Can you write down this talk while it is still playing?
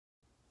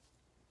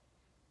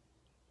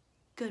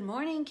Good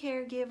morning,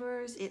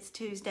 caregivers. It's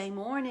Tuesday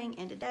morning,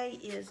 and today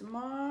is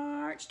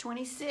March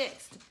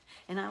 26th.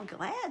 And I'm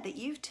glad that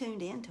you've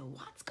tuned in to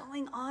what's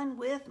going on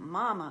with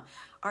Mama.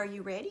 Are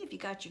you ready? Have you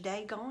got your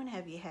day going?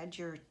 Have you had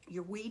your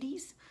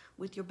Wheaties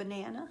with your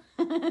banana?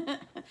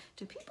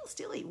 Do people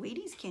still eat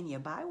Wheaties? Can you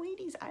buy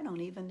Wheaties? I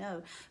don't even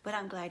know. But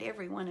I'm glad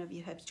every one of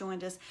you has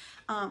joined us.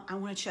 I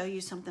want to show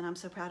you something. I'm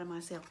so proud of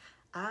myself.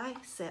 I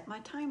set my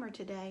timer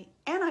today,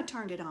 and I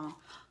turned it on.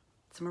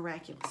 It's a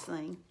miraculous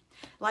thing.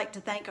 Like to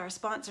thank our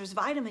sponsors,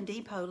 Vitamin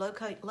Depot,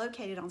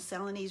 located on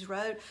Celanese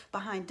Road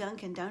behind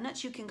Dunkin'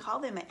 Donuts. You can call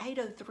them at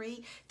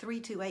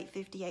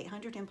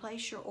 803-328-5800 and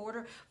place your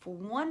order for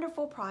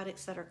wonderful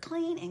products that are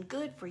clean and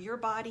good for your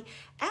body.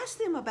 Ask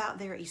them about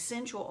their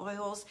essential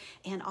oils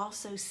and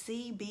also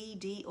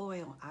CBD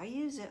oil. I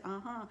use it,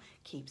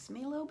 keeps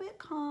me a little bit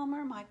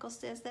calmer. Michael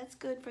says that's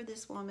good for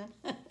this woman.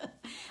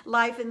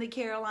 Life in the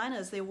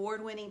Carolinas, the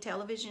award-winning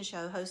television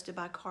show hosted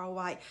by Carl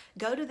White.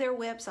 Go to their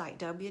website,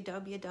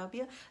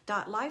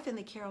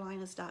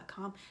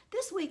 www.lifeinthecarolinas.com.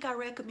 This week, I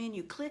recommend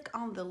you click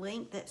on the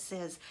link that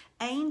says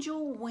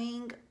Angel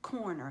Wing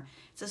Corner.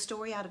 It's a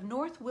story out of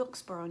North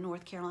Wilkesboro,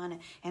 North Carolina,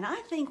 and I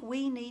think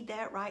we need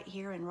that right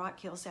here in Rock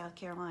Hill, South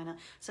Carolina.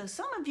 So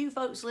some of you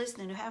folks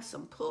listening who have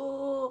some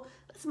pull,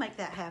 let's make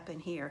that happen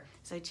here.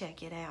 So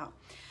check it out.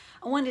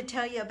 I wanted to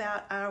tell you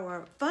about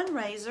our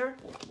fundraiser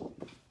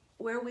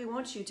where we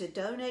want you to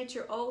donate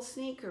your old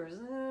sneakers.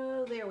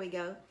 Oh, there we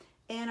go.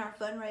 And our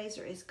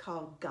fundraiser is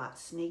called Got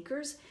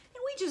Sneakers.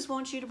 And we just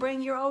want you to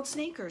bring your old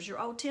sneakers, your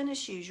old tennis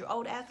shoes, your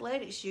old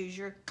athletic shoes,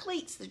 your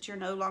cleats that you're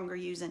no longer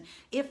using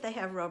if they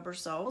have rubber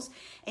soles,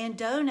 and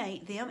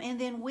donate them. And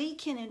then we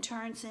can in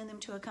turn send them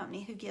to a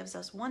company who gives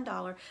us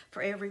 $1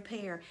 for every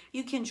pair.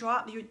 You can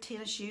drop your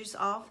tennis shoes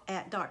off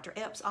at Dr.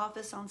 Epps'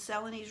 office on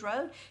Celanese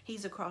Road.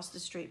 He's across the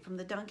street from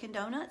the Dunkin'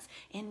 Donuts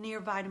and near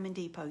Vitamin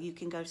Depot. You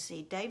can go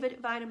see David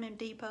at Vitamin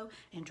Depot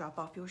and drop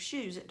off your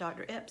shoes at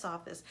Dr. Epps'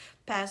 office.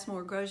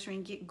 Passmore Grocery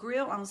and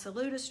Grill on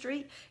Saluda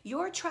Street.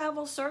 Your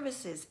Travel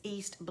Services,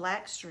 East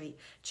Black Street.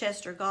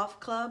 Chester Golf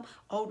Club,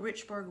 Old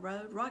Richburg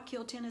Road. Rock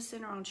Hill Tennis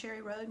Center on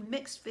Cherry Road.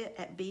 Mixed Fit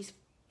at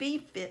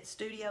B-Fit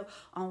Studio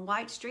on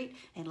White Street.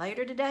 And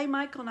later today,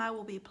 Michael and I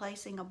will be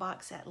placing a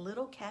box at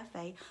Little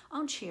Cafe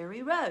on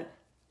Cherry Road.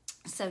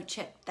 So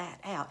check that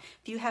out.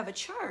 If you have a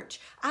church,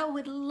 I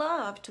would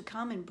love to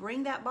come and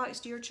bring that box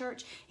to your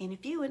church. And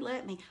if you would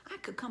let me, I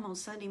could come on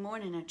Sunday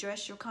morning and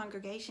address your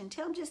congregation,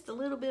 tell them just a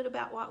little bit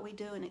about what we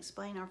do and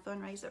explain our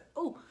fundraiser.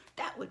 Oh,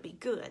 that would be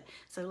good.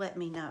 So let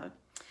me know.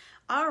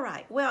 All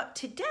right. Well,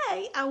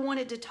 today I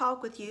wanted to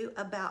talk with you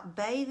about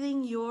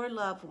bathing your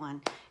loved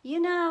one. You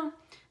know,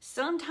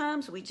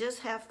 sometimes we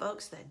just have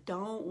folks that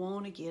don't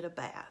want to get a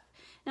bath.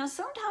 Now,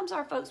 sometimes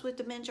our folks with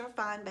dementia are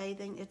fine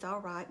bathing. It's all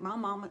right. My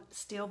mama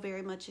still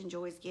very much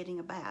enjoys getting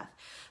a bath.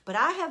 But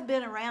I have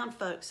been around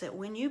folks that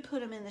when you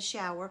put them in the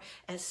shower,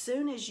 as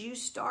soon as you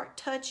start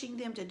touching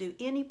them to do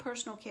any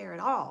personal care at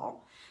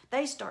all,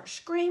 they start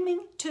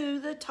screaming to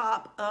the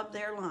top of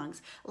their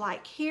lungs,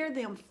 like hear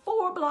them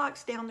 4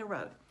 blocks down the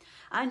road.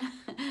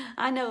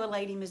 I know a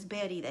lady, Miss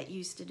Betty, that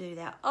used to do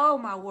that. Oh,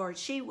 my word,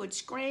 she would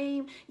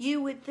scream.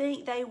 You would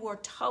think they were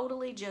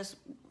totally just,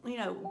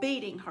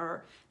 beating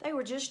her. They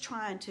were just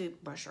trying to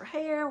brush her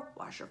hair,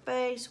 wash her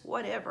face,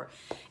 whatever,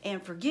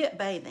 and forget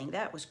bathing.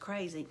 That was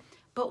crazy.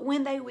 But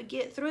when they would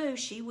get through,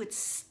 she would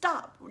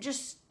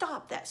just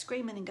stop that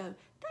screaming and go,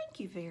 "Thank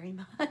you very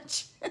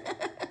much."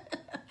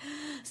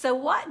 So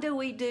what do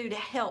we do to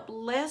help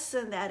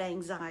lessen that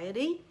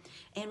anxiety?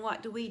 And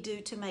what do we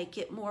do to make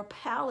it more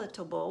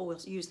palatable, we'll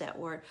use that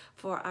word,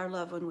 for our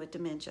loved one with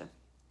dementia?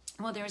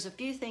 Well, there's a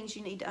few things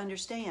you need to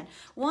understand.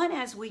 One,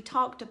 as we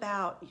talked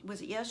about,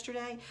 was it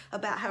yesterday,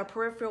 about how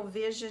peripheral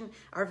vision,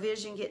 our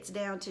vision gets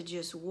down to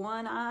just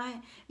one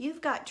eye.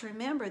 You've got to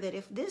remember that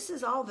if this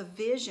is all the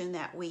vision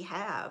that we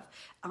have,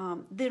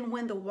 then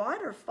when the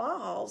water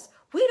falls,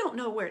 we don't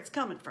know where it's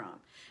coming from.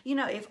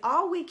 If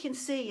all we can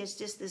see is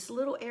just this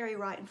little area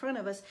right in front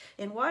of us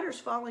and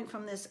water's falling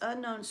from this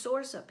unknown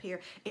source up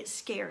here, it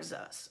scares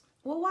us.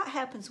 Well, what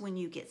happens when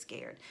you get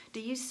scared? Do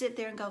you sit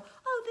there and go,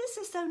 "Oh, this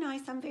is so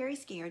nice, I'm very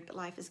scared, but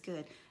life is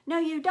good"? No,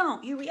 you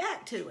don't. You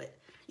react to it.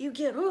 You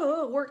get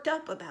worked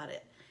up about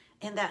it.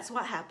 And that's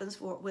what happens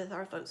with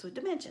our folks with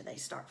dementia. They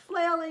start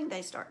flailing,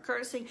 they start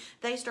cursing,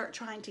 they start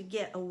trying to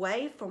get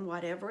away from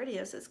whatever it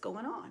is that's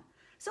going on.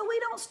 So we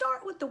don't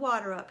start with the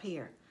water up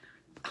here.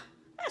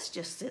 That's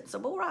just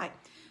sensible, right?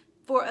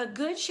 For a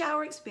good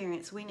shower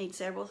experience, we need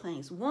several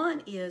things.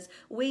 One is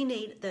we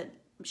need the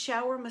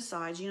shower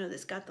massage,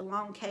 that's got the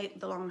long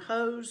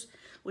hose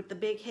with the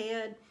big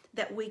head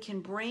that we can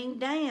bring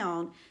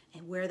down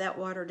and where that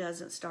water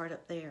doesn't start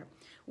up there.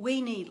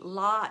 We need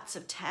lots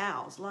of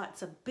towels,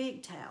 lots of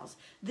big towels.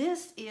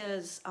 This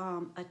is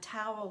a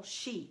towel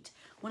sheet.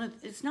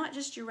 It's not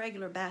just your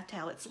regular bath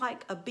towel. It's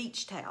like a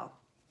beach towel.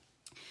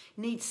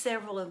 Need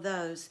several of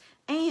those.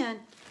 And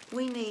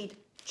we need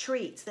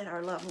treats that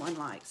our loved one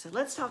likes. So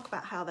let's talk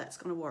about how that's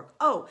going to work.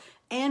 Oh,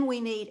 and we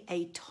need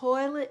a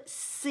toilet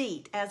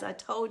seat. As I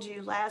told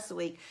you last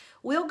week,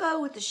 we'll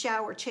go with the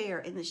shower chair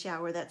in the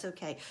shower. That's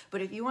okay.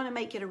 But if you want to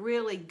make it a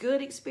really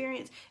good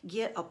experience,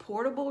 get a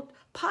portable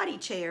potty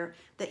chair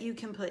that you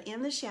can put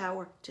in the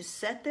shower to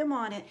set them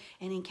on it.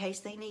 And in case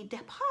they need to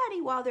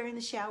potty while they're in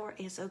the shower,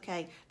 it's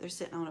okay. They're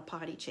sitting on a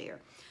potty chair.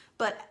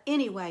 But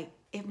anyway,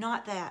 if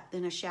not that,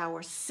 then a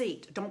shower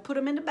seat. Don't put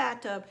them in the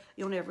bathtub.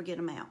 You'll never get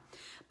them out.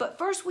 But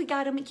first, we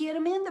got to get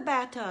them in the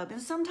bathtub,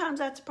 and sometimes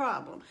that's a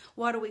problem.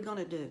 What are we going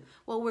to do?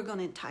 Well, we're going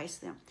to entice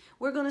them.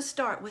 We're going to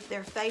start with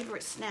their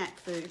favorite snack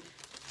food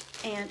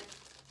and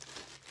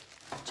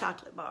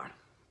chocolate bar.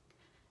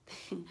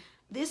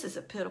 This is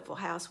a pitiful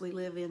house we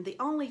live in. The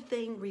only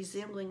thing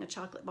resembling a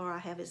chocolate bar I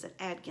have is an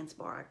Atkins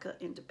bar I cut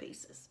into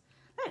pieces.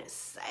 That is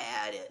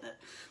sad, isn't it?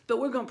 But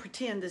we're going to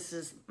pretend this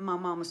is my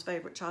mama's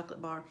favorite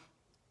chocolate bar,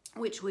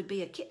 which would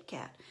be a Kit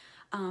Kat.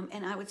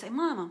 And I would say,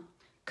 Mama,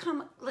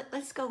 come,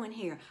 let's go in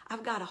here.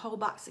 I've got a whole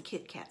box of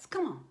Kit Kats.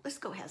 Come on, let's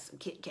go have some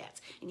Kit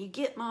Kats. And you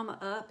get Mama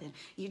up and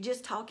you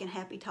just talk and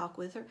happy talk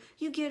with her.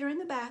 You get her in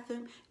the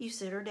bathroom, you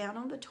sit her down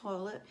on the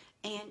toilet,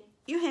 and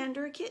you hand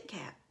her a Kit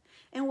Kat.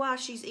 And while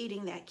she's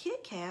eating that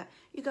Kit Kat,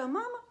 you go,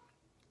 Mama,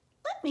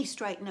 let me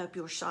straighten up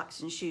your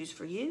socks and shoes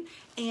for you.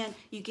 And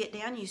you get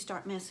down and you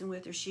start messing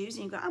with her shoes,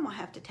 and you go, I'm going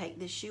to have to take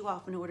this shoe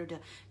off in order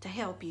to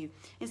help you.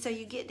 And so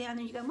you get down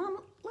and you go, Mama,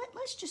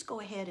 let's just go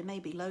ahead and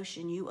maybe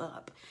lotion you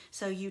up.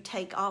 So you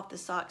take off the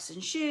socks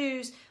and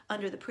shoes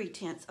under the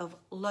pretense of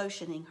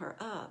lotioning her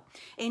up.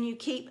 And you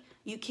keep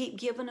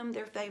giving them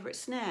their favorite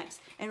snacks.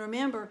 And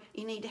remember,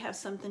 you need to have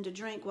something to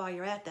drink while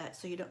you're at that,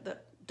 so you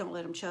don't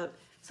let them choke.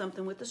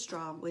 Something with a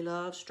straw. We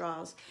love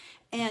straws.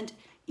 And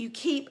you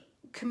keep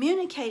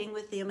communicating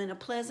with them in a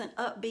pleasant,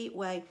 upbeat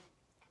way.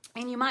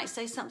 And you might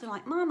say something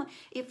like, Mama,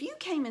 if you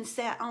came and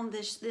sat on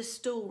this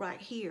stool right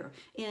here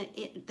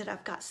that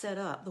I've got set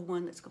up, the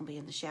one that's going to be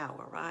in the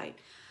shower, right?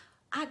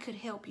 I could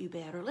help you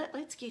better.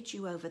 Let's get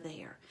you over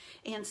there.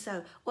 And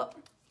so, well,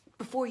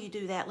 before you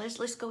do that,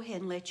 let's go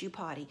ahead and let you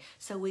potty.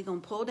 So we're going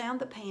to pull down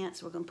the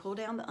pants. We're going to pull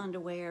down the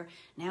underwear.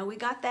 Now we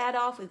got that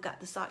off. We've got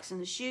the socks and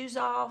the shoes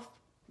off.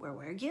 Where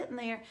we're getting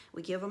there,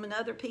 we give them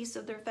another piece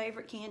of their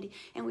favorite candy,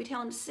 and we tell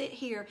them to sit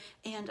here,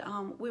 and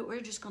we're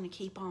just going to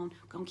keep on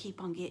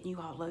getting you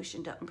all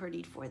lotioned up and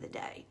prettied for the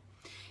day.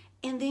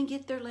 And then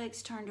get their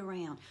legs turned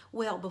around.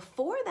 Well,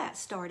 before that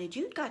started,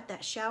 you've got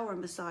that shower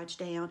massage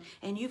down,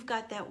 and you've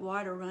got that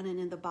water running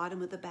in the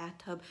bottom of the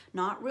bathtub.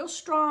 Not real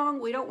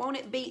strong. We don't want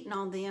it beating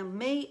on them.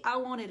 I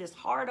want it as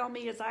hard on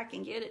me as I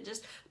can get it,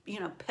 just,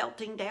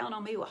 pelting down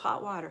on me with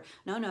hot water.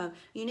 No,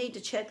 you need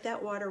to check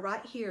that water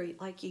right here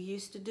like you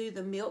used to do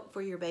the milk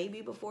for your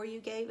baby before you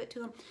gave it to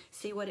them.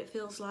 See what it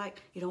feels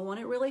like. You don't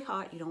want it really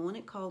hot. You don't want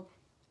it cold.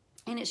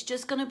 And it's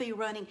just going to be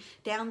running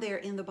down there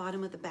in the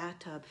bottom of the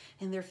bathtub.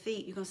 And their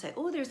feet, you're going to say,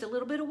 oh, there's a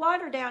little bit of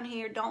water down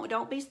here.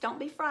 Don't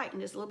be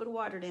frightened. There's a little bit of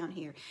water down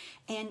here.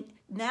 And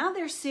now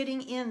they're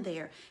sitting in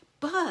there.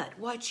 But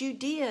what you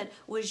did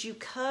was you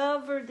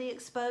covered the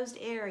exposed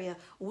area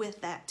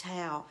with that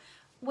towel.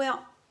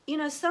 Well,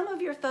 some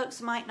of your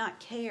folks might not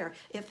care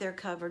if they're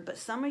covered, but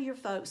some of your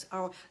folks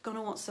are going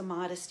to want some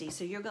modesty,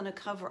 so you're going to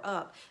cover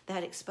up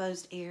that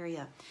exposed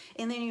area.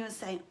 And then you're going to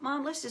say,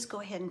 Mom, let's just go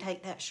ahead and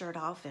take that shirt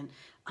off, and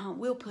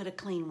we'll put a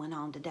clean one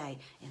on today.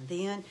 And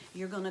then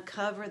you're going to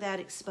cover that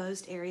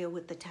exposed area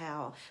with the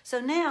towel. So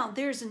now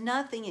there's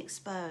nothing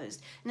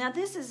exposed. Now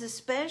this is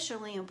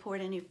especially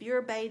important if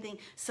you're bathing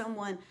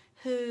someone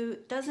who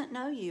doesn't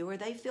know you, or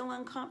they feel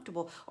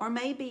uncomfortable, or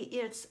maybe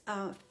it's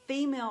a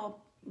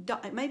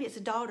maybe it's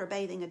a daughter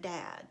bathing a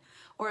dad,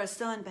 or a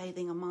son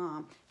bathing a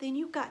mom. Then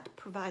you've got to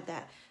provide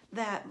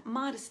that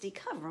modesty.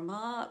 Cover them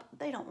up.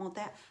 They don't want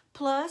that.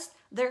 Plus,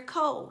 they're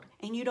cold,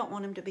 and you don't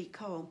want them to be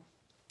cold.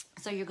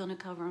 So you're going to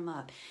cover them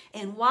up.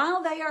 And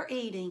while they are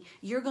eating,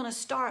 you're going to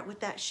start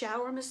with that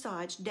shower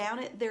massage down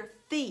at their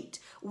feet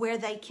where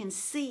they can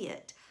see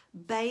it,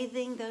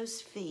 bathing those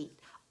feet.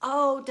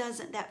 Oh,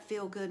 doesn't that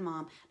feel good,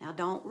 Mom? Now,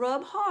 don't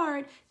rub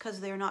hard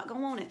because they're not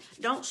going to want it.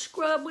 Don't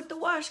scrub with the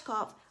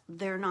washcloth.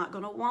 They're not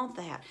going to want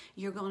that.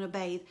 You're going to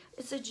bathe.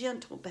 It's a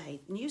gentle bathe.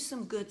 Use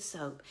some good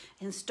soap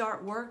and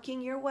start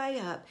working your way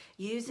up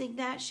using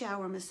that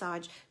shower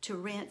massage to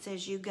rinse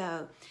as you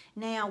go.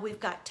 Now, we've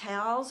got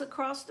towels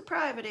across the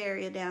private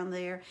area down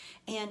there,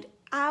 and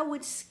I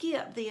would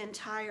skip the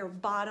entire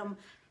bottom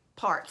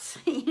parts,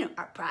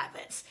 our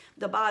privates,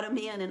 the bottom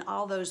end and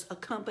all those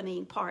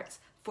accompanying parts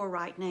for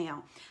right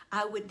now.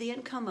 I would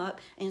then come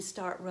up and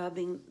start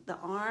rubbing the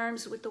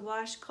arms with the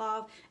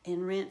washcloth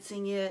and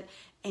rinsing it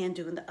and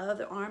doing the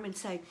other arm and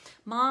say,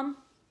 Mom,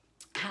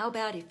 how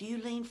about if you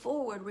lean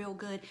forward real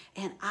good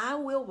and I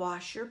will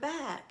wash your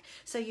back?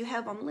 So you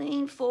have them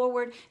lean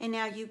forward and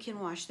now you can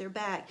wash their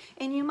back.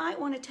 And you might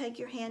want to take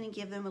your hand and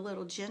give them a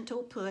little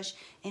gentle push.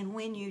 And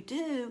when you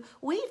do,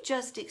 we've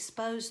just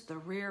exposed the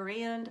rear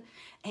end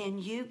and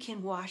you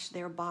can wash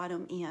their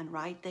bottom end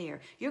right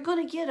there. You're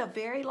going to get a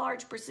very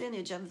large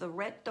percentage of the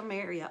rectum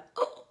area.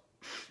 Oh,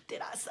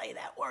 did I say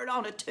that word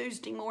on a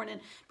Tuesday morning?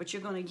 But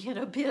you're going to get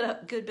a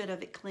good bit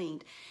of it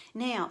cleaned.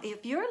 Now,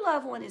 if your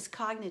loved one is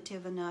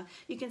cognitive enough,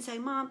 you can say,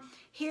 Mom,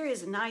 here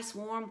is a nice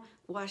warm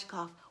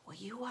washcloth. Well,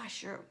 you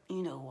wash your,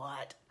 you know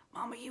what?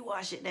 Mama, you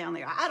wash it down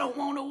there. I don't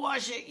want to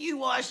wash it. You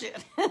wash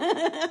it.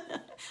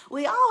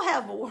 We all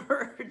have a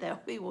word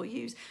that we will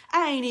use.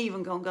 I ain't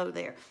even going to go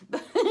there.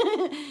 But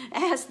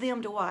ask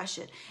them to wash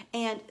it.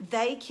 And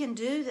they can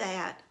do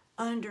that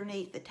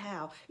underneath the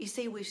towel. You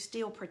see, we've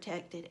still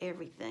protected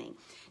everything.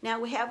 Now,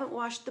 we haven't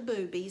washed the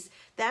boobies.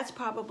 That's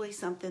probably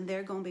something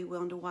they're going to be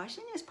willing to wash,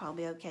 and it's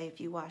probably okay if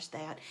you wash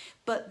that.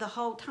 But the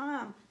whole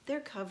time,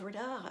 they're covered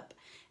up.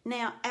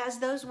 Now, as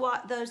those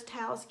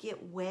towels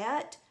get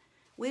wet,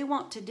 we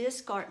want to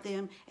discard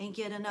them and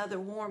get another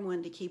warm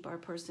one to keep our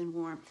person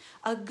warm.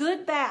 A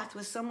good bath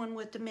with someone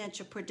with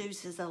dementia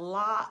produces a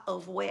lot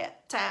of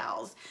wet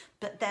towels,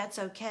 but that's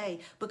okay,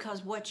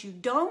 because what you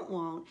don't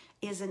want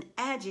is an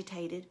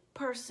agitated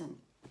person.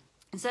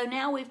 And so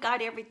now we've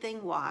got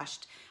everything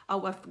washed.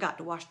 Oh, I forgot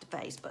to wash the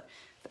face, but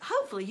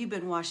hopefully you've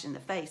been washing the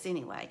face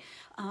anyway.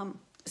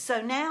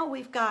 So now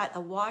we've got a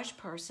washed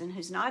person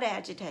who's not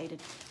agitated,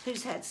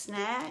 who's had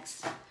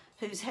snacks,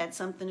 who's had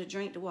something to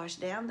drink to wash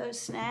down those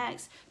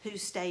snacks,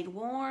 who's stayed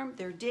warm,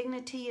 their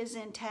dignity is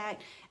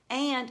intact,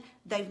 and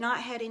they've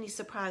not had any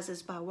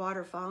surprises by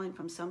water falling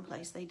from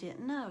someplace they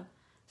didn't know.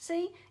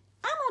 See,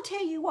 I'm going to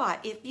tell you what,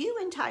 if you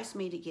entice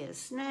me to get a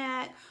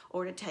snack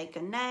or to take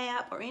a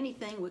nap or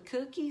anything with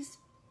cookies,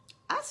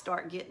 I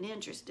start getting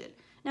interested.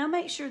 Now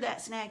make sure that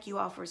snack you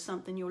offer is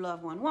something your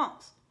loved one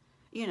wants.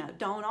 You know,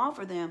 don't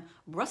offer them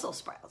Brussels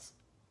sprouts.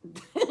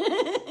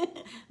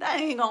 That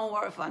ain't gonna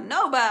work for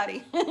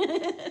nobody.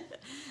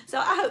 So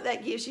I hope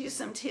that gives you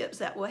some tips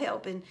that will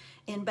help in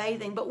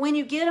bathing. But when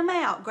you get them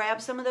out,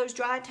 grab some of those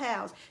dry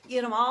towels,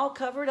 get them all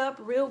covered up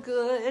real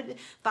good,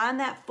 find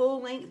that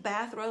full-length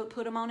bathrobe,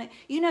 put them on it.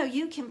 You know,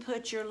 you can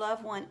put your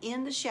loved one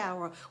in the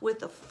shower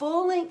with a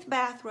full-length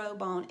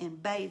bathrobe on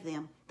and bathe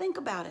them. Think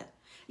about it.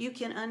 You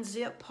can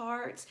unzip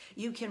parts,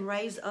 you can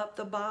raise up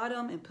the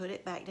bottom and put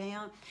it back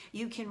down,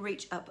 you can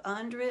reach up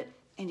under it,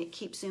 and it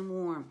keeps them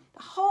warm.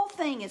 The whole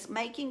thing is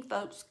making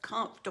folks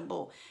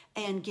comfortable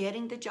and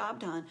getting the job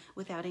done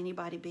without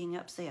anybody being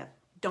upset.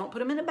 Don't put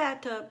them in a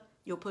bathtub.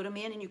 You'll put them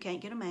in and you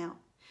can't get them out.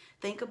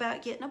 Think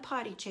about getting a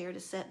potty chair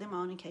to set them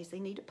on in case they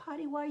need a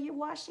potty while you're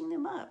washing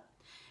them up.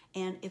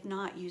 And if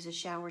not, use a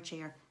shower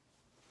chair.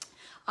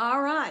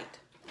 All right,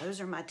 those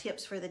are my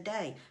tips for the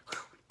day.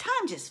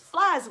 Time just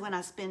flies when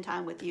I spend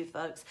time with you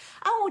folks.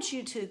 I want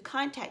you to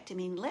contact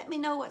me and let me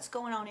know what's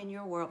going on in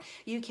your world.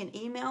 You can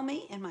email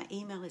me, and my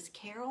email is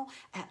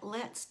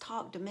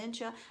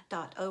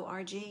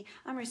carol@letstalkdementia.org.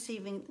 I'm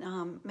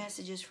receiving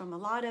messages from a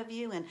lot of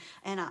you, and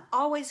I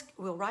always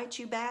will write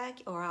you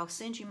back, or I'll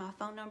send you my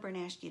phone number and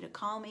ask you to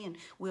call me, and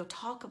we'll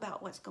talk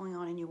about what's going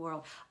on in your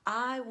world.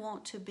 I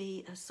want to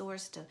be a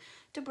source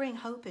to bring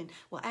hope in.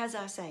 Well, as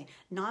I say,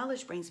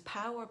 knowledge brings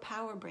power,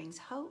 power brings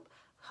hope.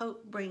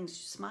 Hope brings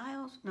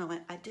smiles. No,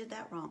 I did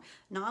that wrong.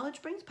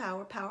 Knowledge brings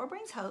power. Power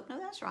brings hope. No,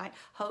 that's right.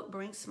 Hope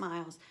brings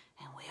smiles.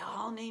 And we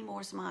all need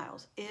more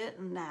smiles.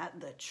 Isn't that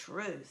the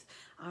truth?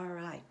 All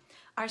right.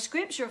 Our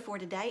scripture for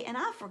today, and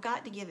I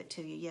forgot to give it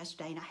to you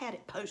yesterday, and I had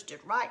it posted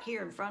right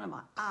here in front of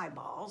my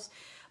eyeballs.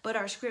 But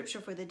our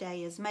scripture for the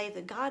day is, may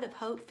the God of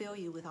hope fill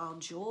you with all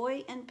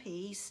joy and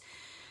peace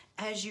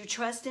as you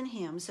trust in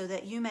him, so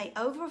that you may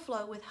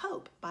overflow with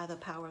hope by the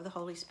power of the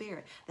Holy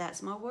Spirit.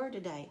 That's my word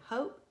today.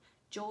 Hope,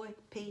 joy,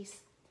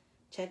 peace.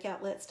 Check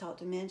out Let's Talk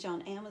Dementia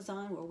on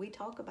Amazon, where we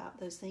talk about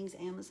those things.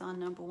 Amazon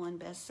 #1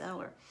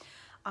 bestseller.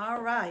 All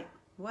right,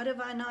 what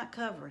have I not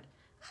covered?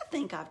 I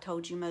think I've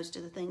told you most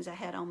of the things I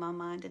had on my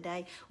mind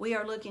today. We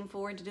are looking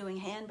forward to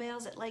doing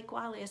handbells at Lake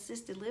Wiley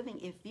Assisted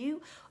Living. If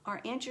you are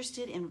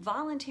interested in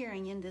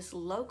volunteering in this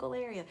local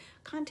area,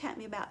 contact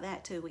me about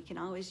that too. We can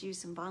always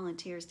use some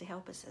volunteers to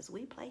help us as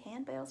we play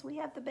handbells. We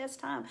have the best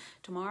time.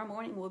 Tomorrow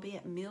morning we'll be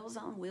at Meals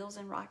on Wheels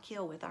in Rock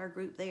Hill with our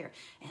group there,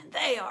 and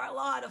they are a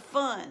lot of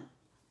fun.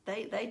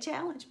 They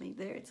challenge me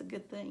there. It's a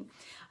good thing.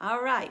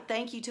 All right.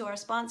 Thank you to our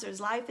sponsors,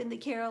 Life in the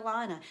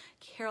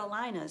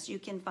Carolinas. You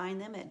can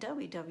find them at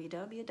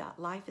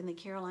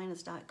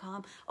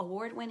www.lifeinthecarolinas.com.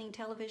 Award-winning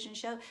television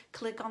show.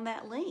 Click on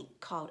that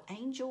link called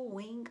Angel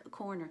Wing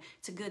Corner.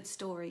 It's a good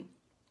story.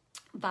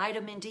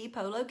 Vitamin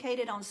Depot,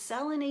 located on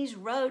Celanese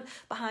Road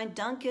behind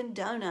Dunkin'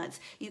 Donuts.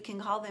 You can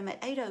call them at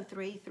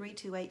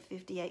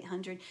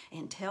 803-328-5800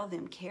 and tell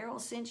them Carol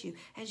sent you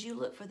as you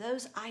look for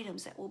those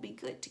items that will be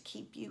good to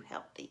keep you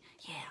healthy.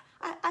 Yeah,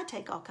 I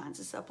take all kinds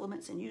of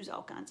supplements and use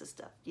all kinds of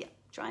stuff. Yeah,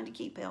 trying to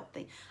keep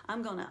healthy.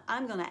 I'm gonna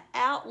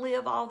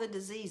outlive all the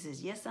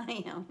diseases. Yes,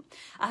 I am.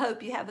 I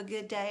hope you have a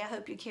good day. I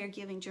hope your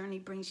caregiving journey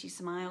brings you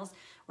smiles.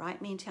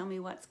 Write me and tell me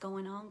what's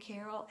going on,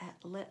 Carol at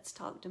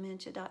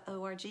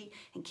letstalkdementia.org.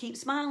 And keep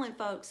smiling,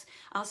 folks.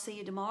 I'll see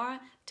you tomorrow.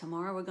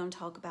 Tomorrow we're going to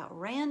talk about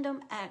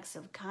random acts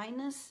of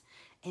kindness.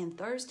 And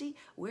Thursday,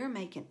 we're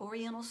making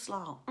Oriental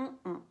slaw.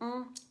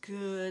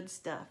 Good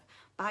stuff.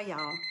 Bye,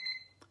 y'all.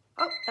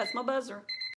 Oh, that's my buzzer.